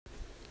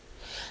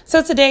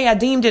So today I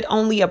deemed it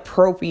only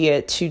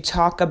appropriate to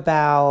talk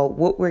about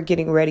what we're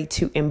getting ready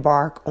to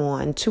embark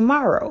on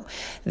tomorrow,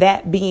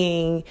 that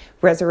being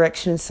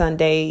Resurrection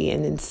Sunday,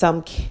 and in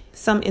some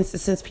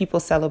instances people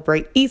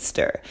celebrate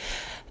Easter.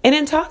 And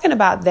in talking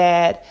about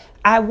that,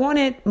 I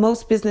wanted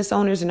most business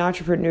owners and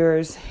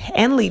entrepreneurs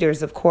and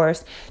leaders, of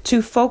course,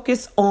 to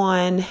focus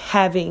on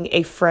having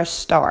a fresh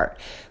start,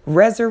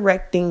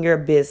 resurrecting your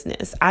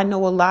business. I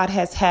know a lot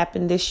has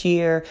happened this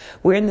year.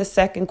 We're in the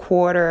second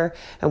quarter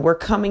and we're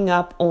coming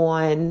up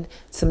on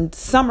some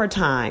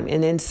summertime.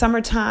 And in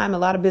summertime, a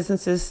lot of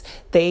businesses,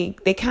 they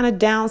kind of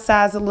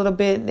downsize a little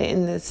bit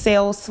and the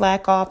sales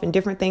slack off and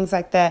different things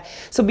like that.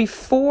 So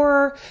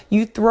before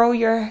you throw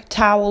your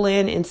towel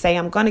in and say,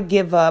 I'm going to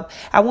give up,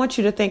 I want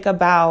you to think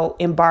about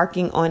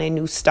embarking on a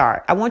new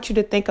start. I want you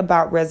to think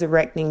about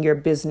resurrecting your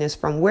business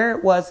from where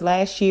it was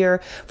last year,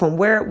 from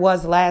where it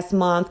was last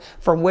month,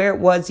 from where it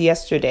was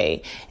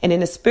yesterday. And in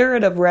the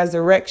spirit of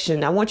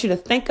resurrection, I want you to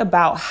think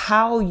about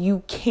how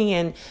you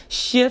can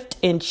shift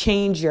and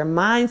change your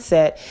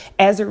mindset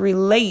as it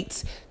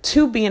relates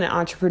to being an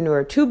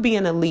entrepreneur, to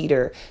being a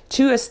leader,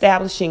 to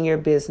establishing your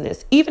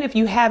business. Even if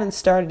you haven't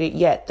started it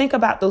yet, think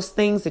about those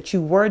things that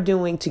you were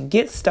doing to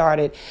get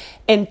started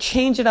and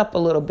change it up a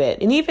little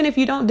bit. And even if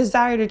you don't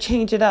desire to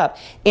change it up,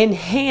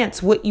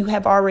 enhance what you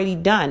have already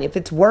done. If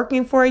it's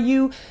working for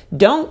you,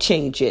 don't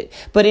change it,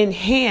 but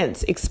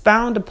enhance,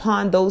 expound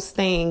upon those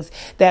things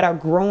that are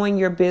growing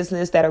your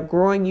business, that are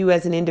growing you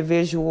as an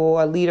individual,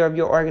 a leader of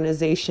your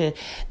organization,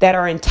 that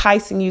are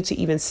enticing you to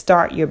even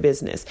start your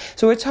business.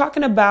 So we're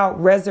talking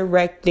about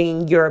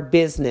resurrecting your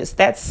business.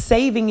 That's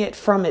saving it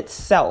from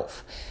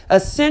itself.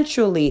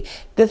 Essentially,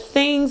 the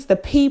things, the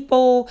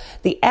people,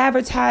 the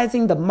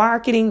advertising, the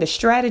marketing, the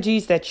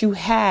strategies that you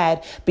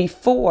had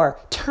before,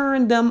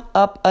 turn them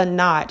up a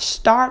notch.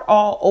 Start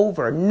all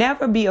over.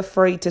 Never be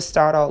afraid to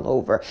start all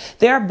over.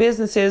 There are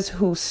businesses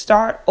who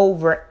start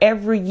over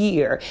every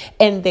year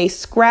and they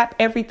scrap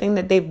everything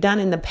that they've done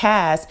in the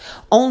past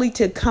only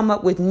to come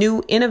up with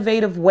new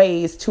innovative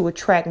ways to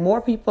attract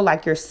more people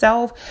like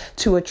yourself,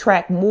 to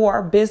attract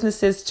more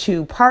businesses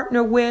to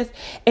partner with,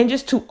 and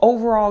just to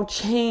overall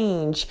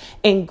change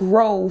and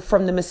grow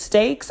from the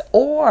mistakes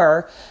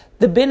or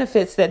the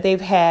benefits that they've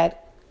had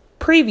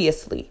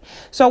previously.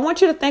 So I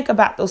want you to think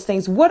about those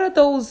things. What are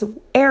those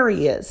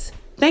areas?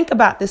 Think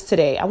about this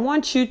today. I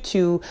want you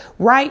to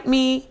write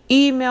me,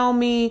 email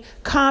me,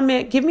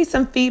 comment, give me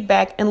some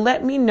feedback, and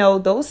let me know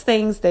those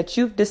things that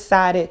you've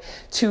decided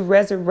to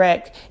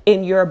resurrect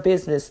in your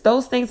business,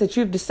 those things that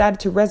you've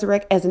decided to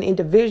resurrect as an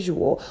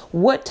individual.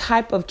 What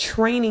type of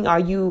training are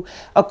you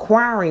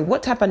acquiring?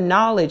 What type of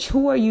knowledge?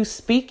 Who are you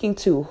speaking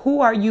to?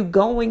 Who are you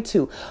going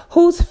to?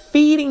 Who's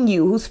feeding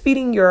you? Who's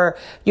feeding your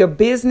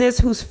business?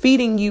 Who's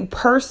feeding you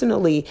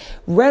personally?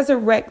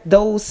 Resurrect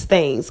those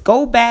things.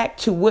 Go back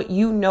to what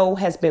you know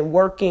has been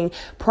working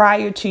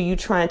prior to you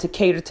trying to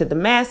cater to the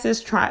masses,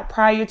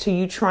 prior to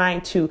you trying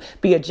to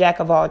be a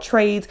jack of all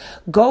trades.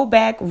 Go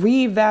back,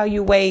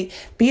 reevaluate,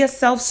 be a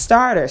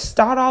self-starter,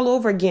 start all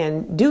over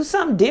again, do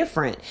something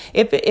different.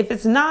 If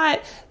it's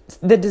not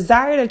the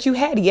desire that you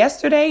had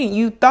yesterday and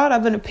you thought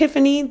of an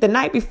epiphany the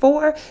night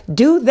before,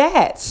 do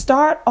that.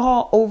 Start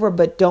all over,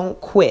 but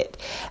don't quit.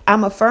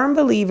 I'm a firm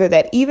believer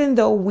that even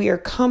though we are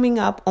coming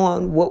up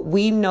on what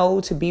we know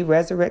to be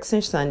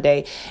Resurrection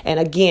Sunday, and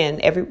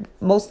again,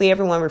 mostly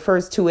everyone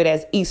refers to it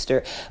as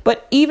Easter,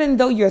 but even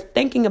though you're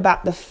thinking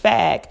about the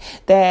fact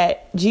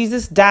that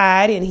Jesus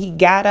died and he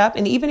got up,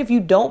 and even if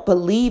you don't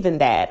believe in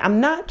that, I'm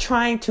not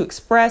trying to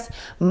express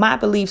my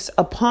beliefs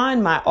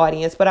upon my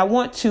audience, but I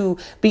want to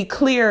be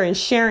clear and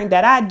sharing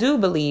that I do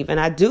believe, and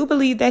I do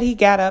believe that he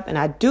got up, and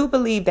I do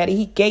believe that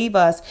he gave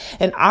us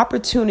an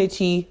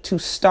opportunity to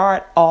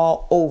start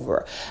all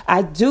over.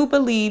 I do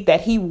believe that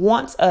he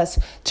wants us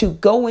to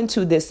go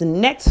into this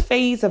next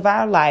phase of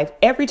our life.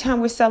 Every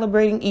time we're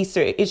celebrating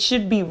Easter, it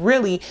should be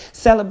really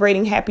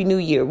celebrating Happy New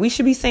Year. We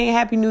should be saying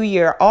Happy New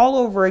Year all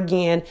over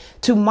again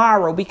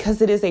tomorrow,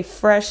 because it is a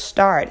fresh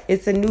start.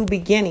 It's a new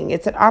beginning.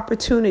 It's an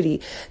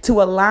opportunity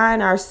to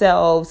align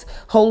ourselves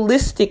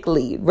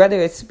holistically,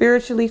 whether it's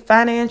spiritually,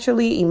 financially,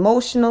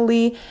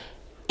 emotionally,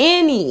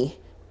 any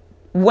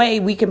way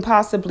we can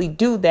possibly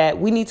do that.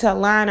 We need to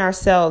align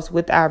ourselves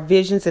with our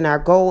visions and our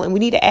goal, and we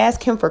need to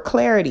ask him for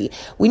clarity.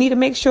 We need to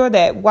make sure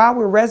that while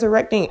we're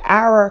resurrecting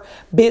our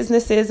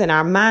businesses and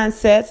our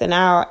mindsets and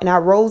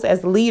our roles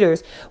as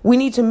leaders, we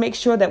need to make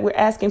sure that we're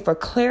asking for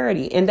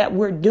clarity and that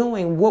we're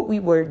doing what we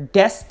were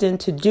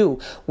destined to do.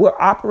 We're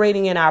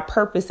operating in our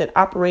purpose and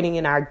operating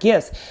in our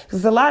gifts,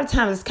 because a lot of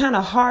times it's kind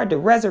of hard to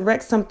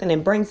resurrect something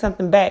and bring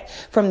something back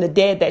from the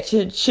dead that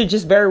should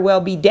just very well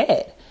be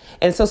dead.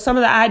 And so some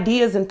of the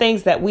ideas and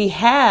things that we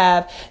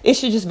have, it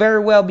should just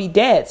very well be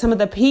dead. Some of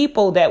the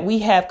people that we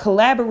have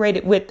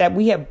collaborated with, that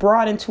we have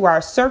brought into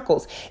our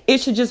circles, it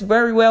should just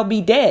very well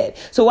be dead.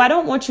 So I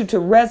don't want you to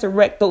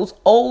resurrect those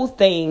old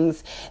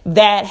things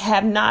that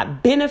have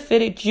not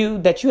benefited you,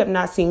 that you have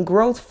not seen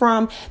growth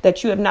from,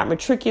 that you have not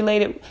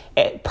matriculated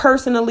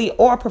personally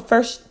or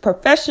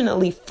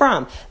professionally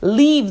from.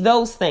 Leave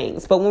those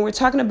things. But when we're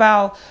talking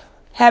about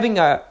having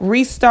a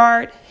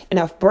restart and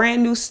a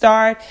brand new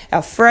start,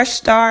 a fresh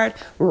start,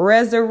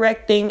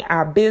 resurrecting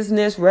our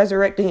business,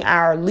 resurrecting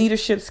our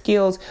leadership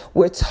skills.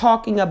 We're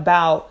talking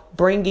about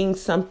bringing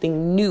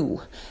something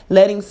new,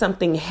 letting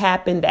something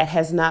happen that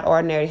has not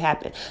ordinarily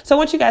happened. So I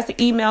want you guys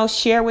to email,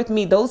 share with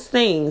me those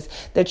things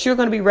that you're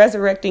going to be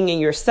resurrecting in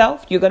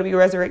yourself. You're going to be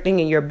resurrecting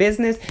in your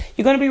business.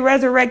 You're going to be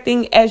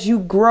resurrecting as you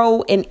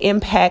grow and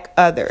impact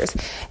others.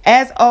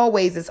 As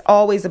always, it's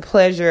always a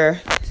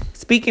pleasure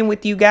speaking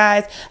with you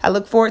guys. I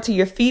look forward to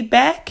your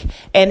feedback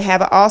and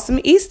have an awesome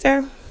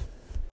Easter.